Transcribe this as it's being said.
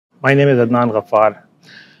My name is Adnan Ghaffar.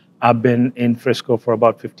 I've been in Frisco for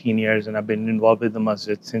about 15 years and I've been involved with the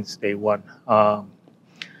masjid since day one.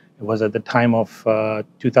 It was at the time of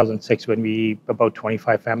 2006 when about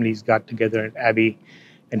 25 families got together in Abbey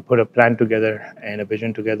and put a plan together and a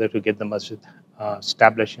vision together to get the masjid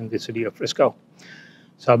established in the city of Frisco.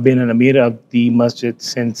 So I've been an Amir of the masjid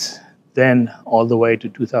since then all the way to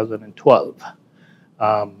 2012.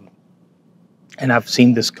 Um, and I've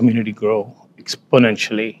seen this community grow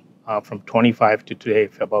exponentially from 25 to today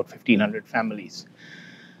for about 1,500 families.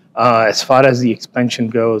 As far as the expansion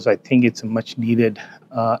goes, I think it's a much needed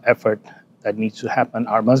effort that needs to happen.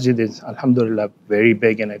 Our masjid is, alhamdulillah, very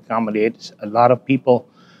big and accommodates a lot of people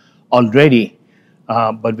already.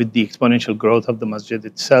 But with the exponential growth of the masjid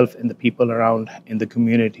itself and the people around in the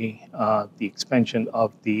community, the expansion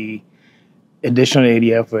of the additional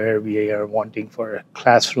area where we are wanting for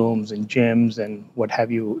classrooms and gyms and what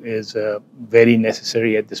have you is very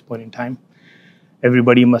necessary at this point in time.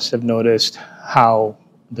 Everybody must have noticed how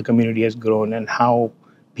the community has grown and how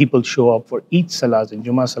people show up for Eid Salahs and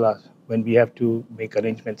Jummah Salahs when we have to make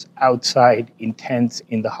arrangements outside in tents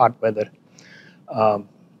in the hot weather. Um,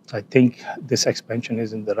 I think this expansion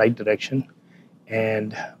is in the right direction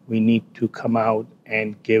and we need to come out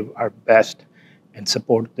and give our best and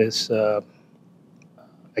support this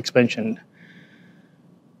expansion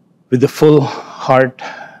with the full heart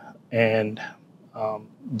and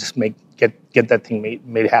just get that thing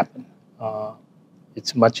made happen.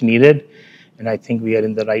 It's much needed, and I think we are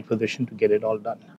in the right position to get it all done.